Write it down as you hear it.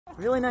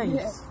Really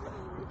nice.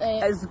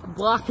 Yeah. It's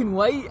black and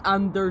white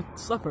and they're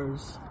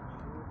slippers.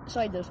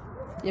 Sliders.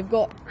 You've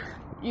got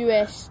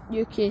US,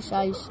 UK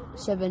size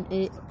 7,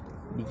 8.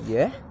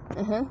 Yeah.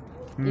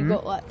 You've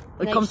got like.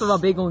 It nice, comes with a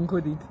bagel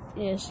included.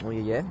 Yes. Oh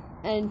yeah.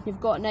 And you've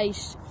got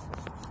nice,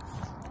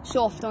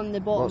 soft on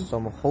the bottom. Got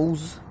some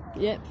holes.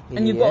 Yep.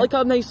 And you've got like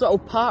a nice little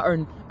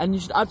pattern, and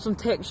you should add some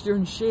texture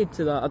and shade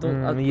to that.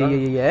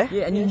 Yeah.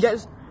 Yeah, and you can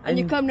get. And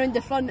you come round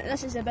the front.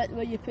 This is the bit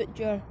where you put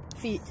your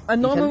feet.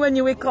 And normally when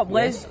you wake up,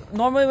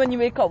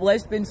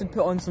 lesbians would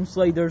put on some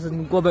sliders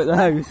and go about the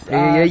house.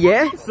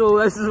 Yeah. So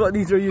this is what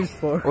these are used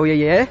for. Oh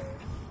yeah.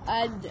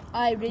 And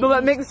I rate. No,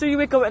 but make sure you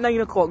wake up at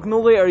 9 o'clock.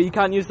 No later. You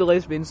can't use the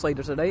lesbian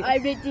sliders, alright? I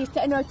rate these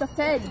 10 out of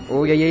 10.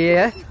 Oh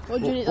yeah.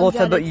 What do you rate them, What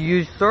about Jared?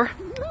 you, sir?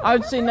 I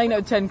would say 9 out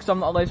of 10 because I'm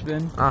not a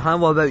lesbian.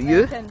 What about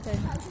you? 10, 10.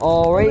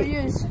 Alright.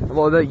 Use.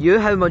 What about you?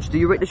 How much do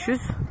you rate the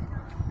shoes?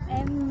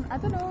 I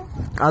don't know.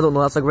 I don't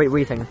know, that's a great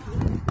rating.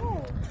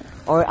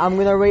 Alright, I'm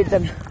gonna rate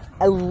them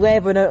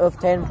 11 out of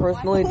 10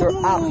 personally. They're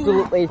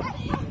absolutely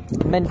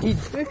minted.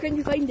 Where can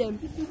you find them?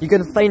 You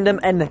can find them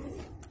in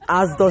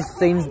Asda's,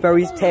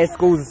 Sainsbury's,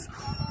 Tesco's.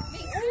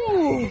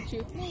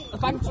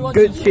 Thanks for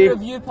watching Gucci.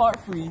 review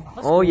part 3.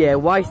 Oh yeah,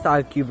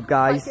 Y-Style Cube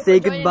guys. Say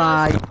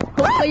goodbye.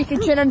 Hopefully you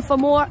can tune in for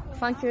more.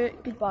 Thank you.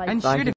 Goodbye. And Thank should you.